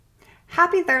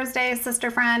Happy Thursday,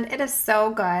 sister friend. It is so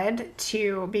good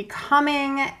to be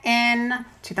coming in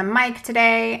to the mic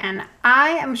today, and I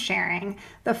am sharing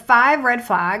the 5 red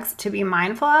flags to be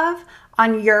mindful of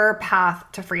on your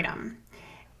path to freedom.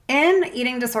 In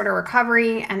eating disorder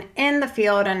recovery and in the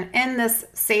field and in this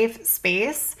safe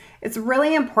space, it's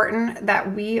really important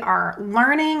that we are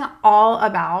learning all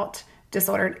about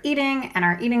disordered eating and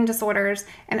our eating disorders.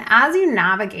 And as you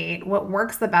navigate what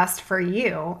works the best for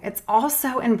you, it's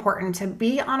also important to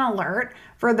be on alert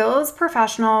for those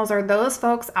professionals or those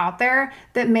folks out there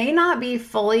that may not be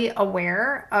fully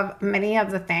aware of many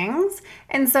of the things.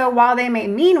 And so while they may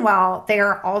mean well, they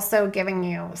are also giving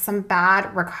you some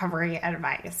bad recovery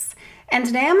advice. And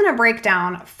today I'm going to break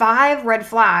down 5 red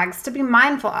flags to be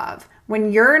mindful of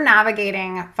when you're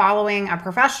navigating following a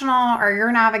professional or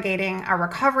you're navigating a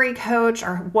recovery coach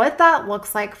or what that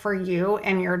looks like for you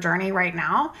in your journey right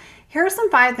now. Here are some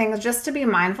 5 things just to be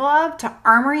mindful of to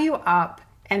armor you up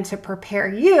and to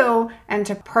prepare you and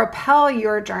to propel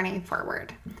your journey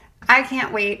forward. I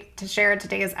can't wait to share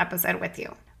today's episode with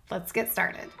you. Let's get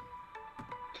started.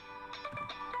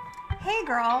 Hey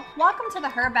girl, welcome to the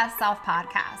Her Best Self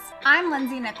podcast. I'm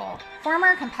Lindsay Nickel,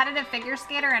 former competitive figure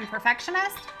skater and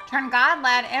perfectionist, turned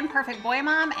God-led imperfect boy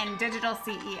mom and digital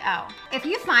CEO. If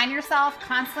you find yourself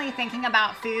constantly thinking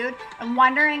about food and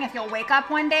wondering if you'll wake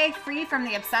up one day free from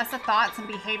the obsessive thoughts and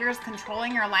behaviors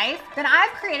controlling your life, then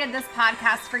I've created this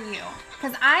podcast for you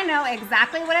because I know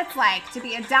exactly what it's like to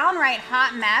be a downright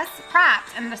hot mess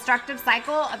trapped in the destructive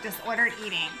cycle of disordered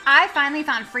eating. I finally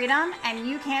found freedom, and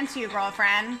you can too,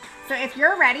 girlfriend. So if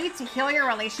you're ready to heal your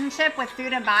relationship with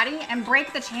food and body and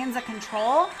break the chains of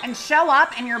control and show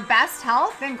up in your best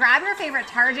health, then grab your favorite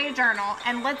Tarjay journal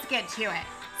and let's get to it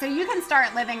so you can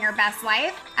start living your best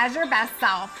life as your best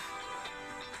self.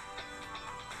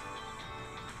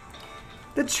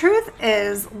 The truth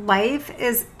is, life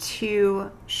is too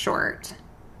short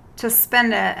to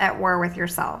spend it at war with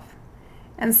yourself.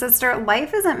 And sister,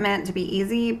 life isn't meant to be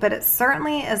easy, but it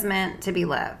certainly is meant to be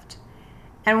lived.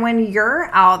 And when you're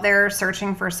out there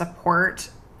searching for support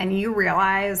and you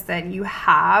realize that you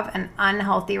have an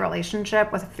unhealthy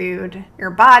relationship with food,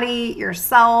 your body,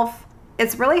 yourself,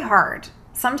 it's really hard.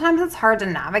 Sometimes it's hard to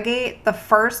navigate the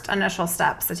first initial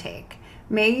steps to take.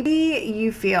 Maybe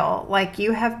you feel like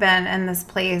you have been in this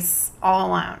place all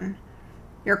alone.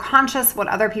 You're conscious what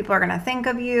other people are going to think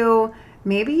of you.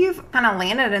 Maybe you've kind of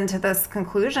landed into this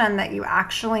conclusion that you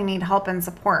actually need help and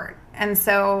support. And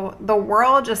so the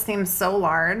world just seems so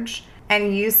large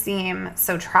and you seem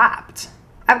so trapped.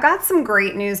 I've got some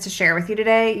great news to share with you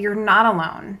today. You're not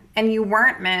alone, and you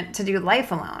weren't meant to do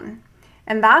life alone.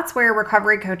 And that's where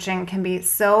recovery coaching can be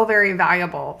so very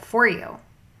valuable for you.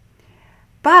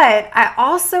 But I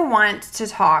also want to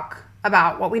talk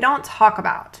about what we don't talk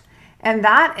about. And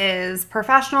that is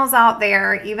professionals out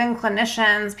there, even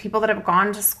clinicians, people that have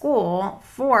gone to school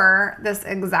for this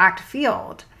exact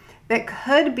field that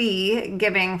could be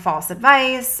giving false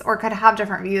advice or could have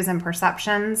different views and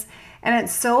perceptions. And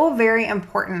it's so very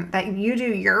important that you do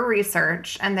your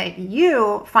research and that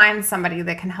you find somebody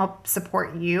that can help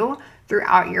support you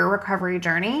throughout your recovery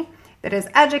journey, that is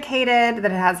educated,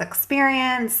 that has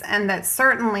experience, and that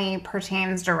certainly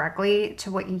pertains directly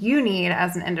to what you need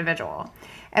as an individual.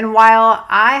 And while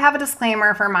I have a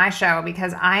disclaimer for my show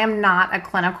because I am not a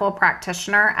clinical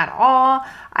practitioner at all,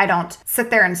 I don't sit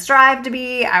there and strive to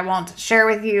be, I won't share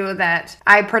with you that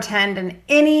I pretend in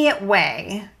any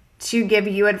way to give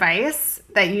you advice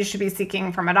that you should be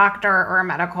seeking from a doctor or a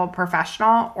medical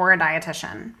professional or a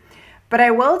dietitian. But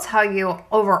I will tell you,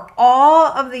 over all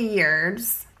of the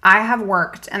years I have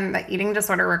worked in the eating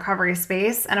disorder recovery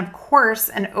space, and of course,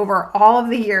 and over all of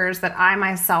the years that I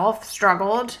myself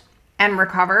struggled and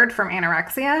recovered from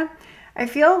anorexia, I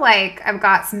feel like I've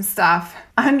got some stuff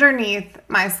underneath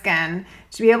my skin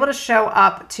to be able to show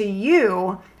up to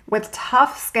you with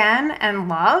tough skin and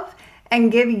love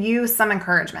and give you some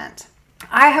encouragement.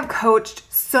 I have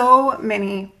coached so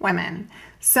many women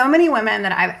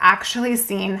that I've actually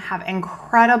seen have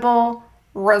incredible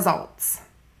results.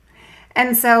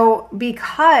 And so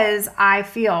because I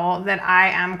feel that I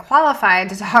am qualified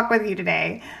to talk with you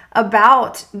today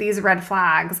about these red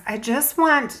flags, I just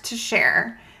want to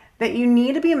share that you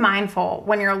need to be mindful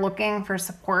when you're looking for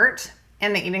support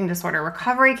in the eating disorder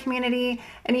recovery community,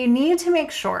 and you need to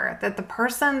make sure that the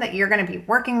person that you're going to be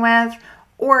working with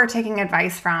or taking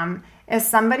advice from is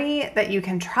somebody that you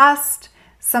can trust,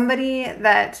 somebody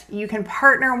that you can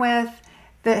partner with,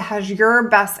 that has your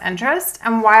best interest.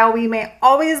 And while we may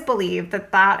always believe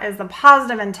that that is the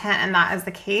positive intent and that is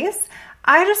the case,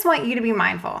 I just want you to be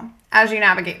mindful. as you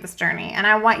navigate this journey, and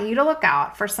I want you to look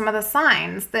out for some of the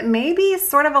signs that may be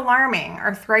sort of alarming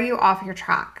or throw you off your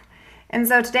track. And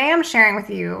so today I'm sharing with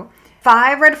you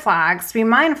 5 red flags to be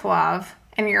mindful of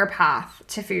in your path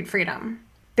to food freedom.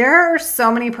 There are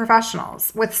so many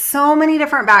professionals with so many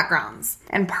different backgrounds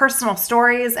and personal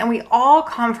stories, and we all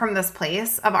come from this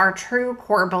place of our true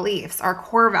core beliefs, our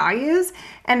core values.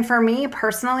 And for me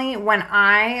personally, when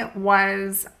I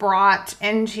was brought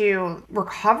into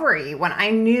recovery, when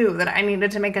I knew that I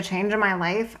needed to make a change in my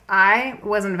life, I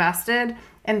was invested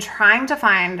in trying to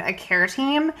find a care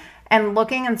team and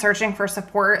looking and searching for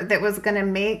support that was going to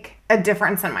make a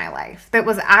difference in my life, that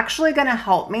was actually going to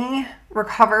help me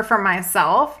recover from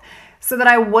myself so that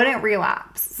I wouldn't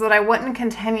relapse, so that I wouldn't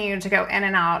continue to go in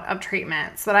and out of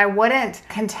treatment, so that I wouldn't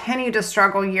continue to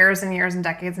struggle years and years and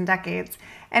decades and decades.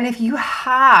 And if you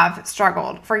have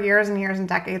struggled for years and years and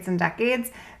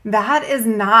decades, that is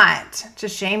not to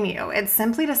shame you. It's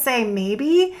simply to say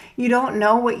maybe you don't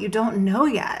know what you don't know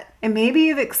yet. And maybe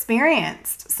you've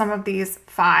experienced some of these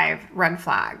 5 red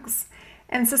flags.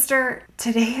 And sister,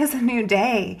 today is a new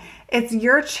day. It's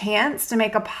your chance to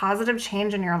make a positive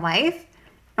change in your life.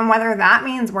 And whether that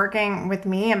means working with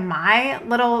me in my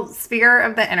little sphere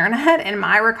of the internet, in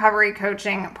my recovery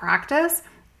coaching practice,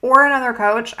 or another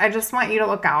coach, I just want you to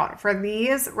look out for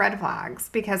these red flags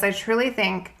because I truly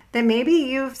think that maybe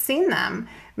you've seen them.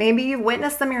 Maybe you've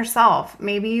witnessed them yourself.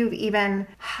 Maybe you've even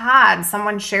had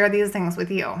someone share these things with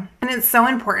you. And it's so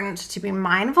important to be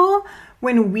mindful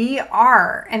when we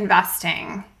are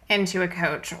investing into a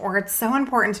coach, or it's so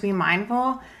important to be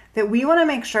mindful that we want to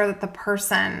make sure that the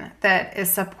person that is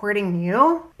supporting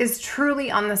you is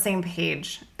truly on the same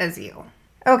page as you.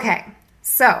 Okay,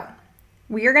 so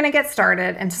we are going to get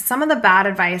started into some of the bad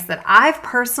advice that I've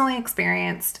personally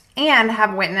experienced and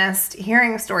have witnessed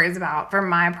hearing stories about from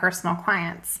my personal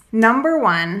clients. Number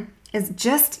 1 is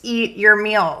just eat your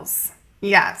meals.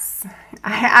 Yes,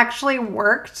 I actually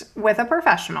worked with a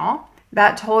professional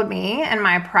that told me in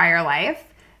my prior life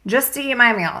just to eat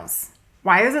my meals.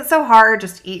 Why is it so hard?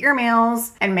 Just eat your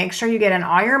meals and make sure you get in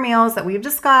all your meals that we've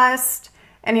discussed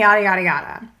and yada, yada,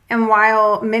 yada. And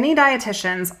while many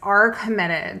dietitians are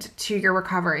committed to your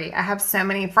recovery, I have so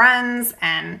many friends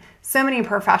and so many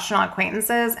professional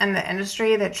acquaintances in the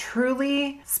industry that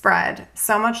truly spread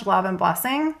so much love and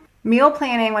blessing. Meal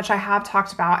planning, which I have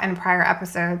talked about in prior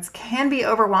episodes, can be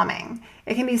overwhelming.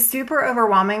 It can be super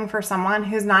overwhelming for someone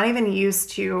who's not even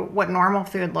used to what normal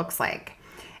food looks like.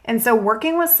 And so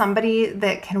working with somebody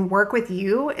that can work with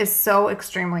you is so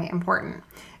extremely important.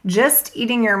 Just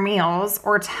eating your meals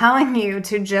or telling you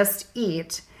to just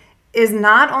eat is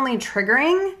not only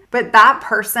triggering, but that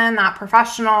person, that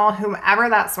professional, whomever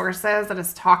that source is that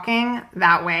is talking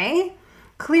that way,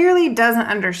 clearly doesn't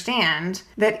understand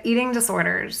that eating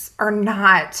disorders are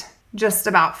not just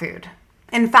about food.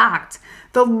 In fact,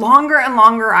 the longer and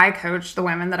longer I coach the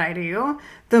women that I do,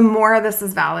 the more this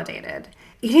is validated.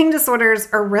 Eating disorders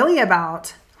are really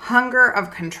about hunger of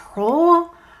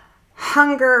control,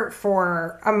 hunger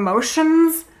for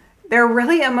emotions. They're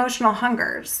really emotional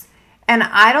hungers. And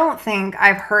I don't think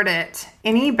I've heard it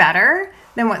any better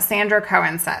than what Sandra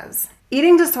Cohen says.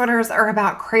 Eating disorders are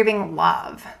about craving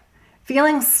love,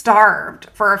 feeling starved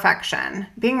for affection,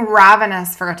 being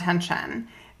ravenous for attention.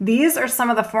 These are some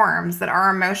of the forms that our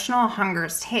emotional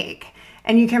hungers take.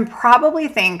 And you can probably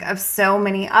think of so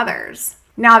many others.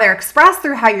 Now, they're expressed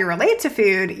through how you relate to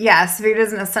food. Yes, food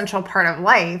is an essential part of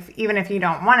life, even if you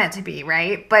don't want it to be,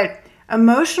 right? But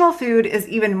emotional food is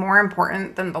even more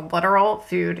important than the literal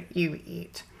food you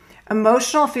eat.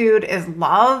 Emotional food is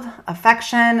love,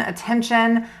 affection,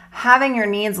 attention, having your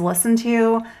needs listened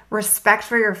to, respect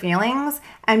for your feelings,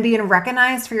 and being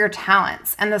recognized for your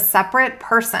talents and the separate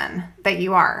person that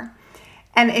you are.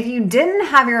 And if you didn't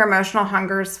have your emotional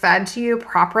hungers fed to you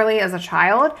properly as a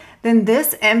child, then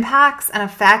this impacts and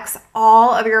affects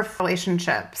all of your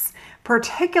relationships,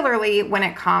 particularly when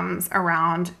it comes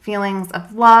around feelings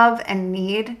of love and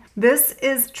need. This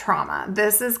is trauma.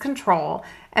 This is control.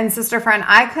 And sister friend,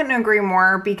 I couldn't agree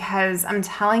more because I'm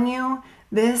telling you,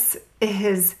 this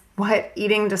is what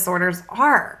eating disorders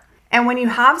are. And when you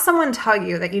have someone tell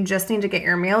you that you just need to get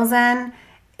your meals in,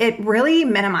 it really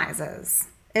minimizes.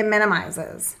 It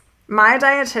minimizes. My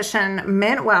dietitian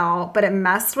meant well, but it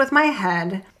messed with my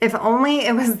head. If only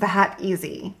it was that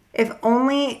easy. If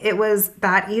only it was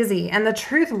that easy. And the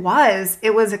truth was,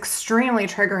 it was extremely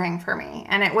triggering for me,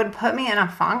 and it would put me in a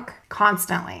funk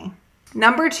constantly.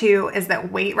 Number 2 is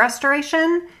that weight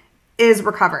restoration is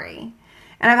recovery.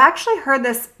 And I've actually heard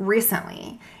this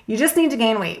recently. You just need to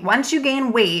gain weight. Once you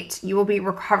gain weight, you will be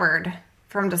recovered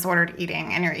from disordered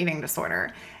eating and your eating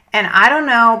disorder. And I don't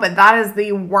know, but that is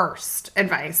the worst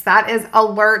advice. That is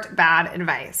alert bad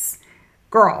advice.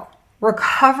 Girl,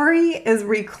 recovery is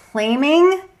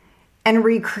reclaiming and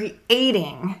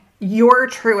recreating your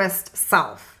truest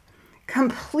self,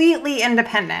 completely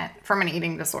independent from an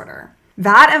eating disorder.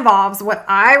 That involves what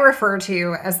I refer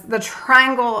to as the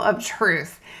triangle of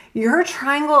truth. Your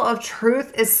triangle of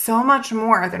truth is so much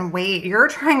more than weight. Your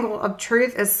triangle of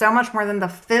truth is so much more than the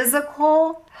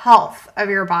physical health of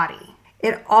your body.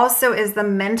 It also is the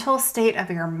mental state of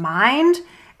your mind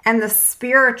and the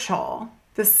spiritual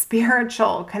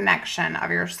connection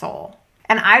of your soul.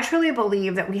 And I truly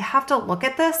believe that we have to look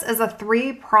at this as a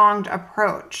three-pronged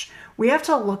approach. We have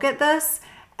to look at this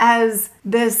as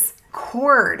this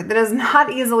cord that is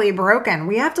not easily broken.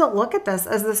 We have to look at this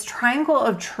as this triangle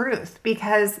of truth,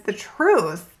 because the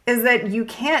truth is that you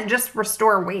can't just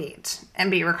restore weight and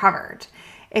be recovered.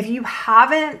 If you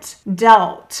haven't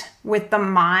dealt with the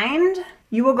mind,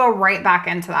 you will go right back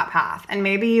into that path. And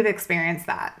maybe you've experienced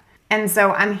that. And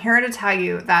so I'm here to tell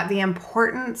you that the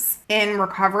importance in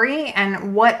recovery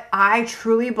and what I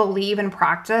truly believe and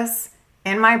practice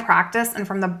in my practice and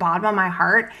from the bottom of my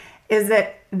heart is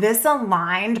that this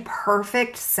aligned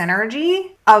perfect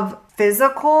synergy of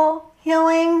physical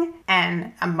healing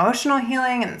and emotional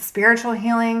healing and spiritual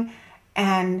healing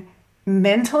and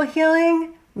mental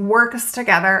healing works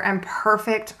together in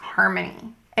perfect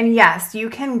harmony. And yes, you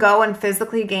can go and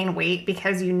physically gain weight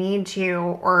because you need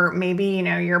to, or maybe,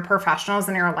 your professionals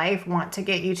in your life want to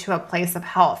get you to a place of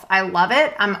health. I love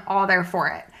it. I'm all there for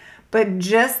it. But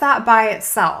just that by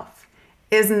itself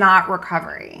is not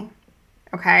recovery.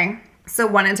 Okay? So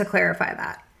wanted to clarify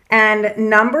that. And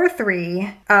number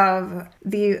 3 of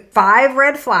the 5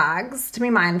 red flags to be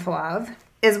mindful of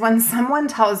is when someone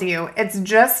tells you it's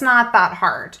just not that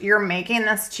hard. You're making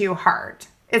this too hard.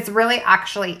 It's really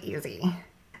actually easy.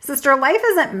 Sister, life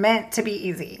isn't meant to be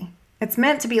easy. It's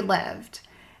meant to be lived.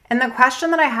 And the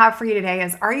question that I have for you today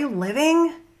is, are you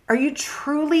living? Are you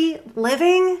truly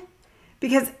living?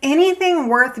 Because anything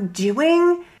worth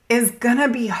doing is gonna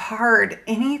be hard.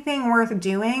 Anything worth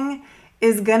doing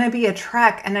is gonna be a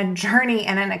trek and a journey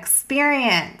and an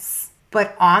experience.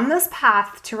 But on this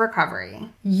path to recovery,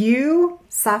 you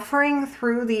suffering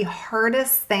through the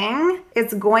hardest thing,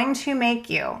 it's going to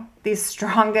make you the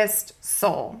strongest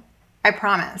soul. I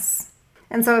promise.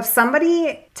 And so if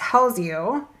somebody tells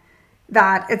you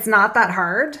that it's not that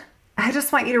hard, I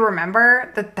just want you to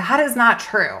remember that that is not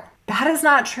true. That is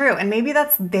not true. And maybe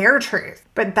that's their truth,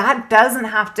 but that doesn't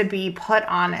have to be put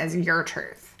on as your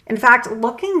truth. In fact,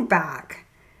 looking back,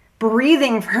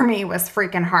 breathing for me was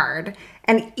freaking hard,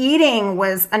 and eating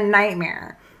was a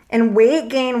nightmare, and weight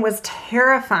gain was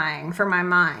terrifying for my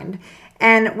mind.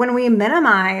 And when we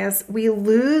minimize, we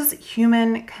lose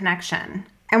human connection.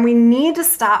 And we need to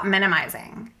stop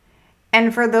minimizing.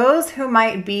 And for those who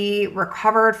might be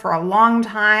recovered for a long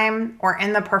time or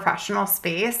in the professional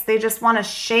space, they just want to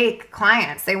shake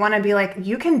clients. They want to be like,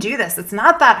 you can do this. It's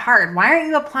not that hard. Why aren't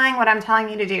you applying what I'm telling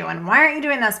you to do? And why aren't you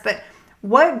doing this? But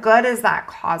what good is that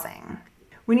causing?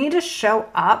 We need to show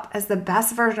up as the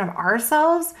best version of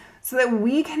ourselves so that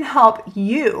we can help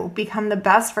you become the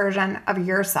best version of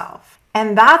yourself.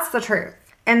 And that's the truth.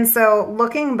 And so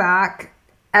looking back,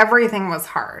 everything was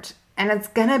hard, and it's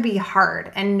gonna be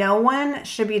hard, and no one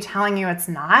should be telling you it's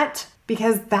not,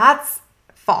 because that's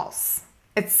false.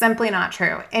 It's simply not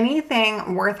true.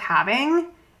 Anything worth having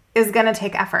is gonna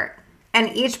take effort, and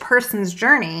each person's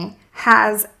journey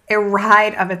has a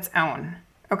ride of its own,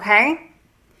 okay?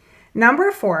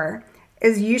 Number 4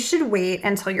 is you should wait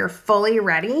until you're fully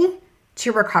ready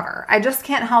to recover. I just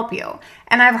can't help you.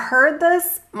 And I've heard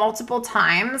this multiple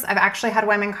times. I've actually had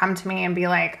women come to me and be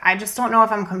like, I just don't know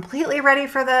if I'm completely ready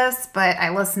for this, but I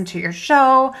listened to your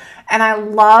show and I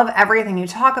love everything you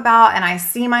talk about and I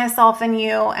see myself in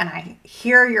you and I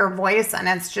hear your voice and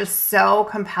it's just so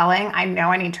compelling. I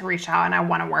know I need to reach out and I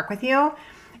want to work with you.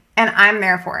 And I'm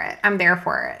there for it. I'm there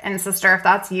for it. And sister, if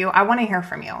that's you, I want to hear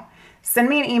from you. Send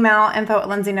me an email,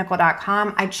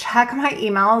 info@lindsaynicol.com. I check my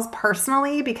emails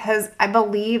personally because I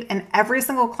believe in every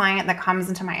single client that comes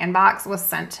into my inbox was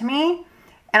sent to me,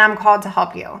 and I'm called to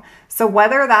help you. So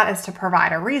whether that is to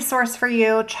provide a resource for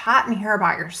you, chat and hear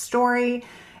about your story,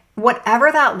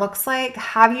 whatever that looks like,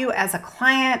 have you as a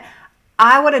client,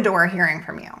 I would adore hearing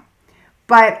from you.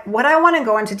 But what I want to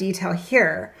go into detail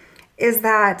here is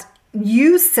that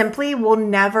you simply will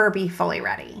never be fully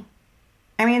ready.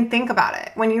 I mean, think about it.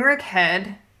 When you were a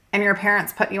kid and your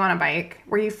parents put you on a bike,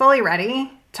 were you fully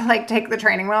ready to take the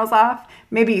training wheels off?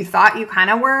 Maybe you thought you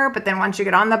kind of were, but then once you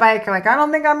get on the bike, you're like, I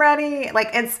don't think I'm ready.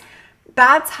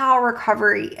 That's how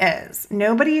recovery is.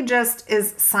 Nobody just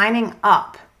is signing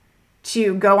up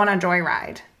to go on a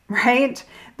joyride, right?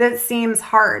 That seems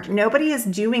hard. Nobody is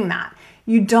doing that.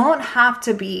 You don't have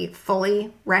to be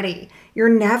fully ready. You're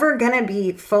never going to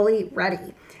be fully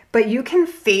ready, but you can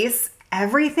face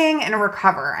everything and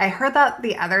recover. I heard that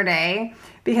the other day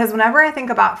because whenever I think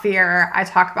about fear, I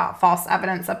talk about false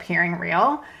evidence appearing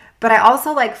real, but I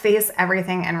also like face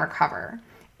everything and recover.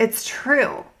 It's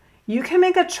true. You can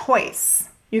make a choice.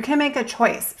 You can make a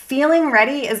choice. Feeling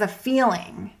ready is a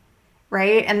feeling,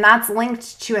 right? And that's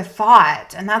linked to a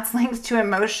thought, and that's linked to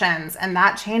emotions, and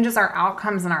that changes our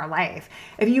outcomes in our life.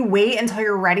 If you wait until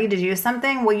you're ready to do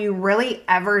something, will you really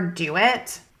ever do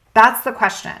it? That's the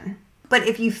question. But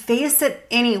if you face it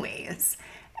anyways,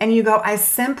 and you go, I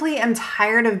simply am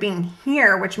tired of being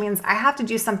here, which means I have to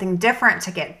do something different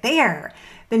to get there,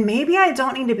 then maybe I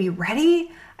don't need to be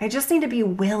ready. I just need to be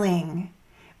willing.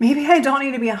 Maybe I don't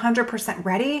need to be 100%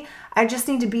 ready. I just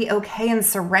need to be okay and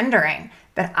surrendering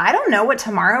that I don't know what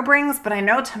tomorrow brings, but I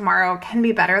know tomorrow can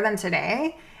be better than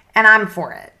today, and I'm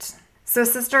for it. So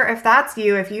sister, if that's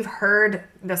you, if you've heard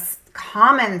this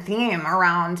common theme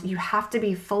around you have to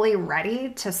be fully ready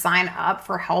to sign up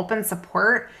for help and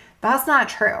support, that's not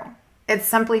true. It's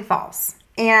simply false.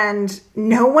 And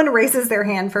no one raises their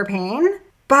hand for pain,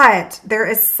 but there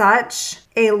is such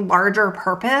a larger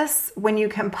purpose when you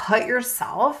can put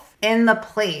yourself in the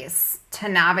place to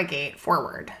navigate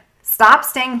forward. Stop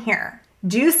staying here.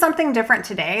 Do something different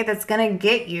today that's going to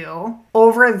get you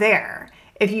over there.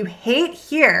 If you hate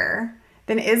here,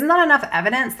 then isn't that enough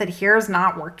evidence that here is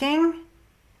not working?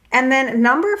 And then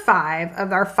number 5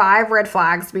 of our 5 red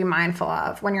flags to be mindful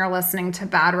of when you're listening to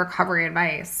bad recovery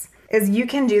advice is you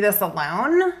can do this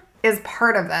alone is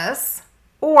part of this,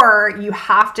 or you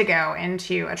have to go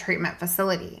into a treatment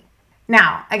facility.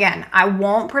 Now, again, I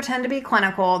won't pretend to be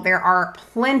clinical. There are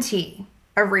plenty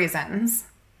of reasons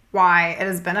why it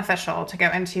is beneficial to go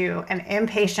into an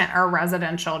inpatient or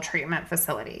residential treatment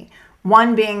facility.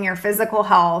 One being your physical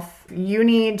health. You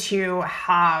need to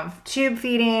have tube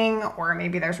feeding, or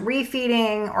maybe there's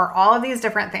refeeding, or all of these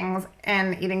different things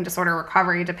in eating disorder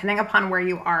recovery, depending upon where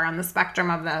you are on the spectrum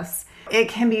of this. It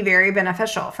can be very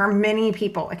beneficial. For many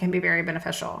people, it can be very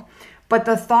beneficial. But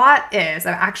the thought is,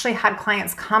 I've actually had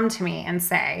clients come to me and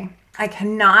say, I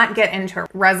cannot get into a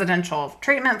residential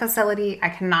treatment facility. I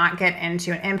cannot get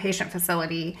into an inpatient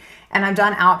facility. And I've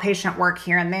done outpatient work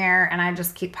here and there, and I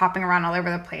just keep popping around all over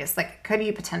the place. Like, could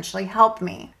you potentially help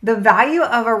me? The value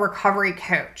of a recovery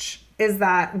coach is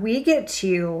that we get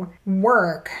to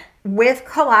work with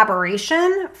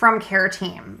collaboration from care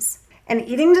teams. And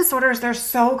eating disorders, they're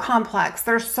so complex.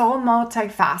 They're so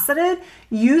multifaceted.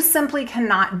 You simply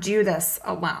cannot do this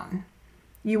alone.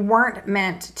 You weren't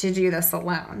meant to do this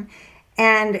alone.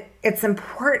 And it's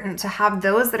important to have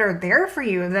those that are there for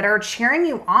you, that are cheering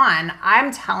you on.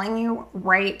 I'm telling you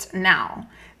right now,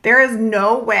 there is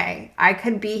no way I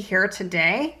could be here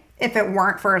today if it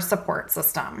weren't for a support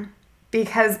system,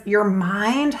 because your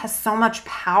mind has so much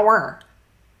power,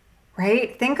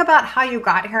 right? Think about how you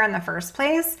got here in the first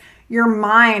place. Your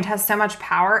mind has so much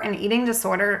power, and eating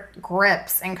disorder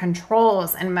grips and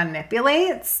controls and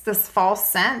manipulates this false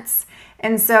sense.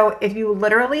 And so if you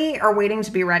literally are waiting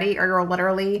to be ready, or you're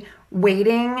literally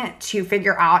waiting to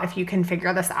figure out if you can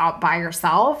figure this out by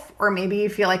yourself, or maybe you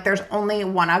feel like there's only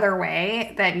one other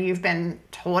way that you've been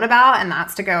told about, and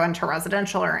that's to go into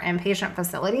residential or inpatient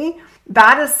facility,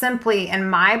 that is simply, in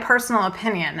my personal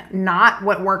opinion, not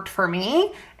what worked for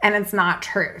me, and it's not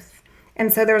truth.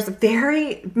 And so there's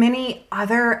very many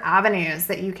other avenues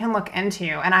that you can look into,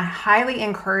 and I highly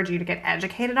encourage you to get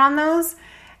educated on those.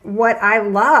 What I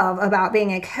love about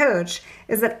being a coach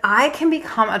is that I can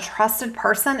become a trusted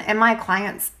person in my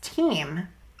client's team.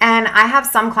 And I have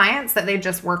some clients that they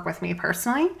just work with me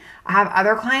personally. I have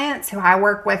other clients who I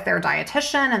work with their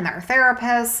dietitian and their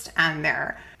therapist and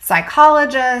their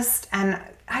psychologist. And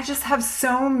I just have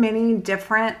so many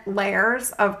different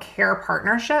layers of care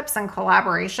partnerships and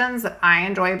collaborations that I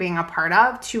enjoy being a part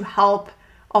of to help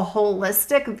a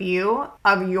holistic view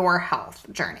of your health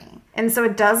journey. And so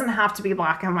it doesn't have to be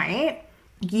black and white.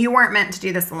 You weren't meant to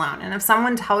do this alone. And if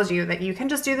someone tells you that you can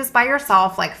just do this by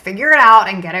yourself, like figure it out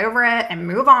and get over it and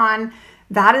move on,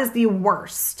 that is the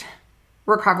worst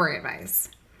recovery advice.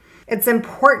 It's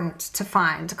important to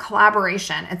find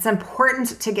collaboration. It's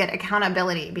important to get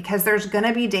accountability, because there's going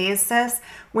to be days, sis,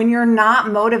 when you're not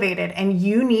motivated and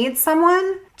you need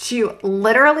someone to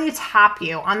literally tap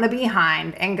you on the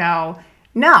behind and go,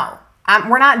 no,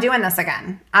 we're not doing this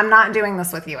again. I'm not doing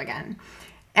this with you again.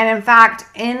 And in fact,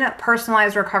 in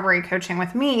personalized recovery coaching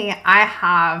with me, I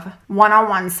have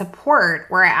one-on-one support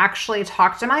where I actually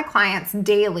talk to my clients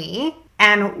daily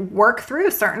and work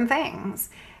through certain things.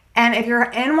 And if you're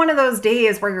in one of those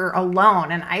days where you're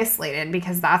alone and isolated,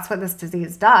 because that's what this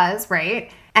disease does,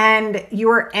 right? And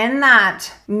you're in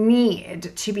that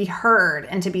need to be heard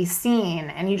and to be seen,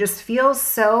 and you just feel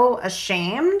so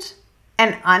ashamed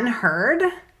and unheard,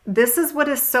 this is what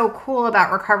is so cool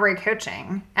about recovery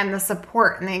coaching and the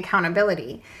support and the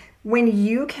accountability. When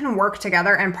you can work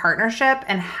together in partnership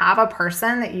and have a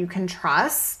person that you can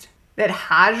trust, that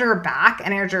has your back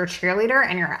and is your cheerleader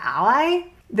and your ally,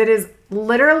 that is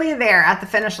literally there at the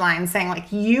finish line saying,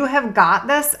 like, you have got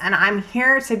this and I'm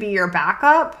here to be your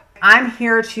backup. I'm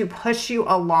here to push you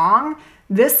along.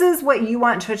 This is what you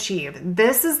want to achieve.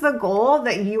 This is the goal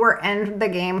that you are in the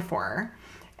game for.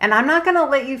 And I'm not going to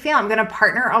let you fail. I'm going to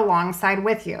partner alongside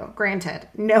with you. Granted,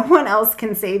 no one else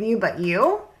can save you but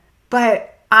you.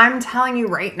 But I'm telling you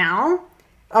right now,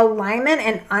 alignment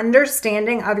and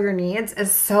understanding of your needs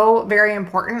is so very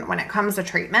important when it comes to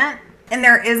treatment. And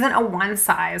there isn't a one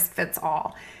size fits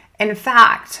all. In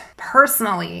fact,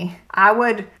 personally, I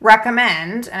would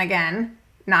recommend, and again,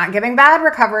 not giving bad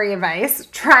recovery advice,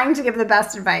 trying to give the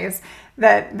best advice,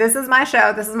 that this is my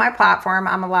show, this is my platform,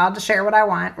 I'm allowed to share what I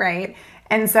want, right?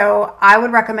 And so I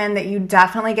would recommend that you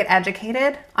definitely get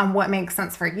educated on what makes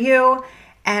sense for you.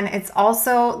 And it's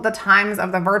also the times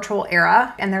of the virtual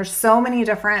era, and there's so many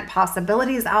different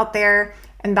possibilities out there.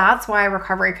 And that's why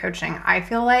recovery coaching, I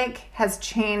feel like, has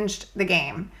changed the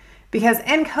game. Because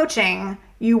in coaching,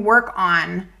 you work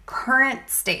on current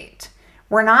state.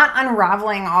 We're not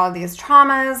unraveling all of these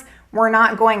traumas. We're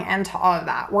not going into all of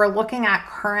that. We're looking at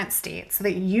current state so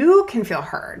that you can feel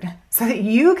heard, so that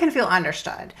you can feel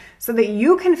understood, so that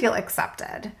you can feel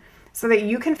accepted, so that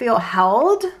you can feel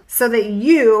held, so that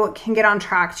you can get on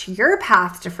track to your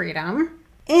path to freedom,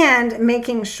 and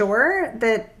making sure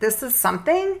that this is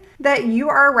something that you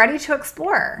are ready to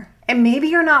explore. And maybe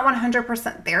you're not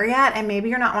 100% there yet, and maybe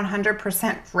you're not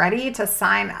 100% ready to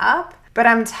sign up, but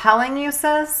I'm telling you,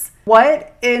 sis,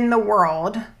 what in the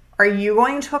world are you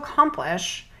going to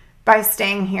accomplish by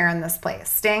staying here in this place,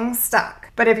 staying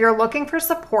stuck? But if you're looking for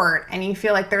support and you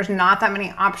feel like there's not that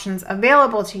many options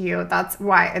available to you, that's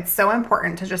why it's so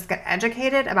important to just get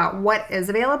educated about what is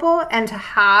available and to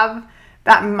have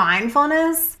that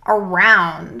mindfulness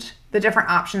around the different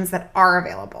options that are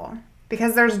available.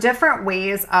 Because there's different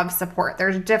ways of support.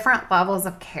 There's different levels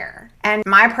of care. And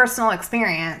my personal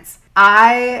experience,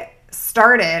 I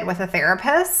started with a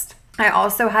therapist. I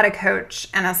also had a coach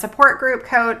and a support group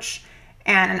coach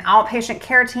and an outpatient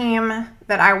care team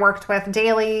that I worked with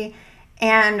daily.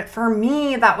 And for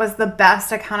me, that was the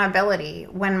best accountability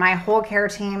when my whole care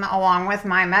team, along with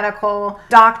my medical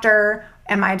doctor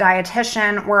and my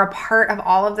dietitian, were a part of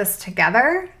all of this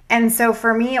together. And so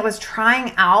for me, it was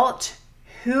trying out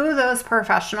who those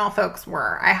professional folks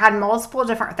were. I had multiple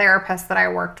different therapists that I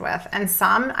worked with, and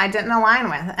some I didn't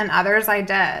align with, and others I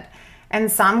did.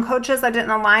 And some coaches I didn't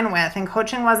align with, and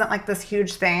coaching wasn't like this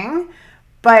huge thing,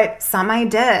 but some I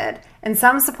did. And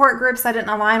some support groups I didn't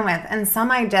align with, and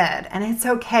some I did. And it's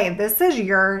okay. This is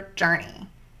your journey.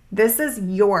 This is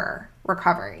your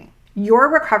recovery.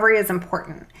 Your recovery is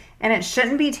important, and it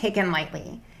shouldn't be taken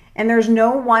lightly. And there's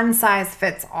no one size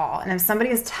fits all. And if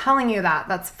somebody is telling you that,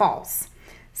 that's false.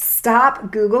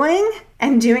 Stop Googling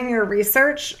and doing your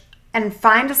research and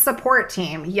find a support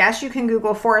team. Yes, you can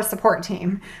Google for a support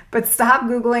team, but stop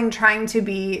Googling trying to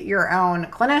be your own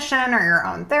clinician or your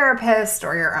own therapist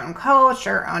or your own coach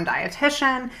or your own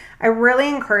dietitian. I really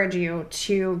encourage you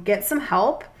to get some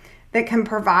help that can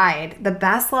provide the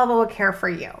best level of care for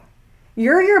you.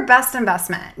 You're your best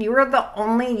investment. You are the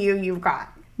only you've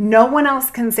got. No one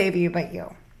else can save you but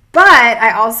you. But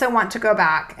I also want to go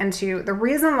back into the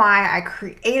reason why I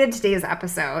created today's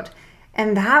episode.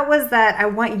 And that was that I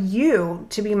want you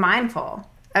to be mindful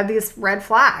of these red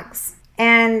flags.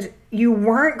 And you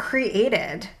weren't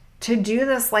created to do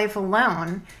this life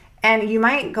alone. And you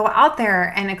might go out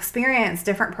there and experience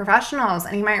different professionals,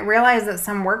 and you might realize that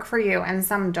some work for you and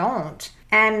some don't.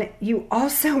 And you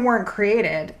also weren't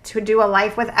created to do a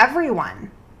life with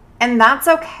everyone. And that's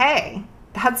okay.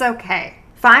 That's okay.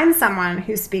 Find someone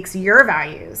who speaks your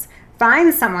values.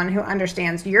 Find someone who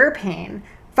understands your pain.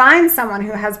 Find someone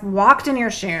who has walked in your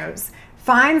shoes.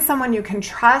 Find someone you can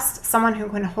trust, someone who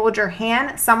can hold your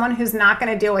hand, someone who's not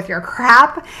going to deal with your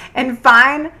crap, and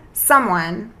find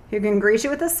someone who can greet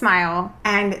you with a smile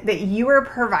and that you are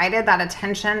provided that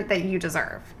attention that you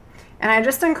deserve. And I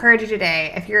just encourage you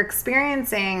today, if you're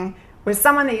experiencing with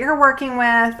someone that you're working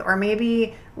with, or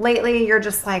maybe lately you're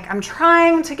just like, I'm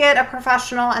trying to get a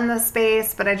professional in this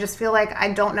space, but I just feel like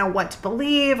I don't know what to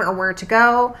believe or where to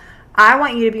go, I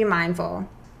want you to be mindful.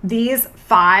 These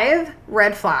 5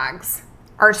 red flags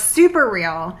are super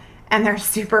real and they're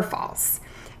super false.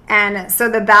 And so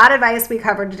the bad advice we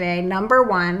covered today, number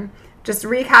 1, just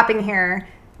recapping here,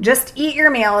 just eat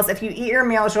your meals. If you eat your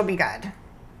meals, you'll be good.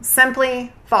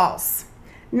 Simply false.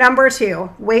 Number 2,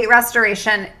 weight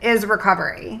restoration is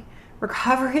recovery.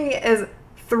 Recovery is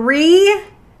 3,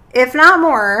 if not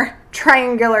more,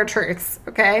 triangular truths,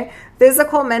 okay?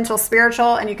 Physical, mental,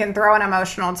 spiritual, and you can throw an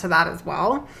emotional to that as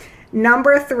well.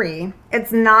 Number 3,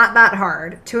 it's not that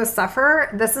hard. To a sufferer,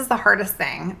 this is the hardest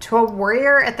thing. To a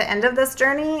warrior at the end of this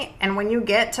journey, and when you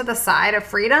get to the side of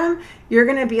freedom, you're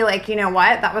going to be like, you know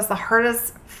what? That was the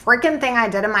hardest freaking thing I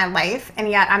did in my life, and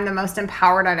yet I'm the most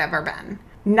empowered I've ever been.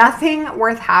 Nothing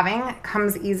worth having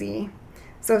comes easy.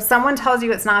 So if someone tells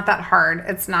you it's not that hard,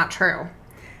 it's not true.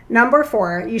 Number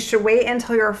 4, you should wait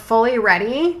until you're fully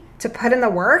ready to put in the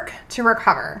work to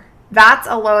recover. That's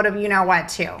a load of you know what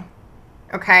too.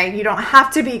 Okay, you don't have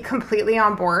to be completely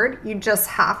on board. You just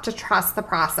have to trust the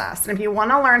process. And if you want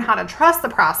to learn how to trust the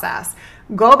process,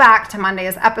 go back to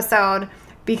Monday's episode,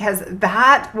 because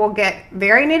that will get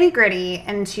very nitty gritty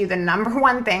into the number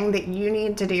 1 thing that you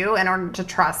need to do in order to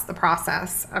trust the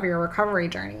process of your recovery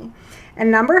journey.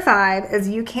 And number 5 is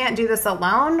you can't do this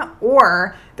alone,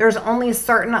 or there's only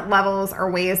certain levels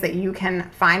or ways that you can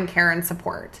find care and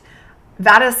support.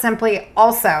 That is simply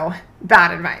also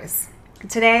bad advice.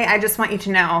 Today, I just want you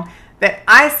to know that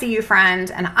I see you, friend,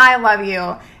 and I love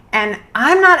you, and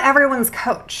I'm not everyone's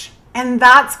coach, and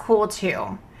that's cool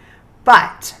too.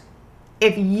 But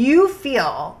if you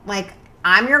feel like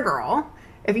I'm your girl,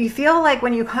 if you feel like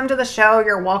when you come to the show,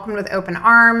 you're welcomed with open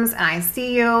arms, and I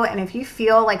see you, and if you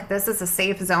feel like this is a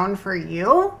safe zone for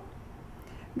you,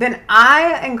 then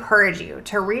I encourage you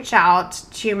to reach out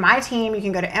to my team. You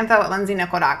can go to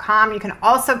info@lindsaynickel.com. You can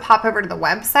also pop over to the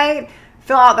website,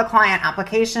 fill out the client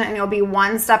application, and you'll be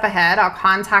one step ahead. I'll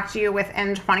contact you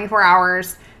within 24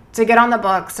 hours to get on the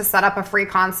books, to set up a free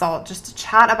consult, just to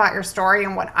chat about your story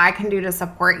and what I can do to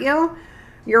support you.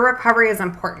 Your recovery is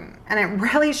important, and it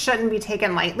really shouldn't be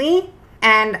taken lightly.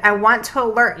 And I want to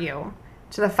alert you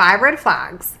to the 5 red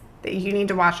flags that you need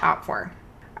to watch out for.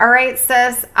 All right,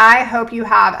 sis, I hope you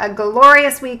have a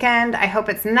glorious weekend. I hope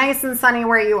it's nice and sunny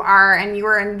where you are and you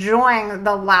are enjoying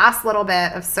the last little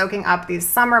bit of soaking up these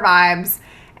summer vibes.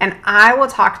 And I will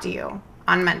talk to you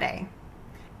on Monday.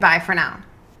 Bye for now.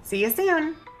 See you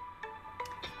soon.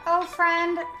 Oh,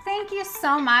 friend, thank you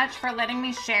so much for letting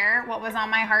me share what was on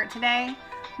my heart today.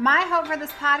 My hope for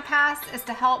this podcast is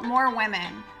to help more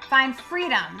women find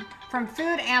freedom from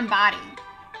food and body.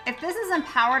 If this has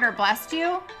empowered or blessed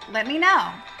you, let me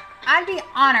know. I'd be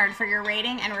honored for your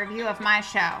rating and review of my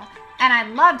show, and I'd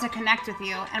love to connect with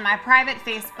you in my private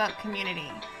Facebook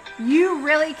community. You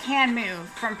really can move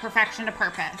from perfection to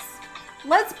purpose.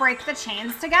 Let's break the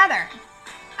chains together.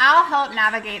 I'll help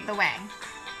navigate the way.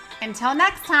 Until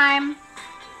next time,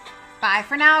 bye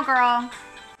for now, girl.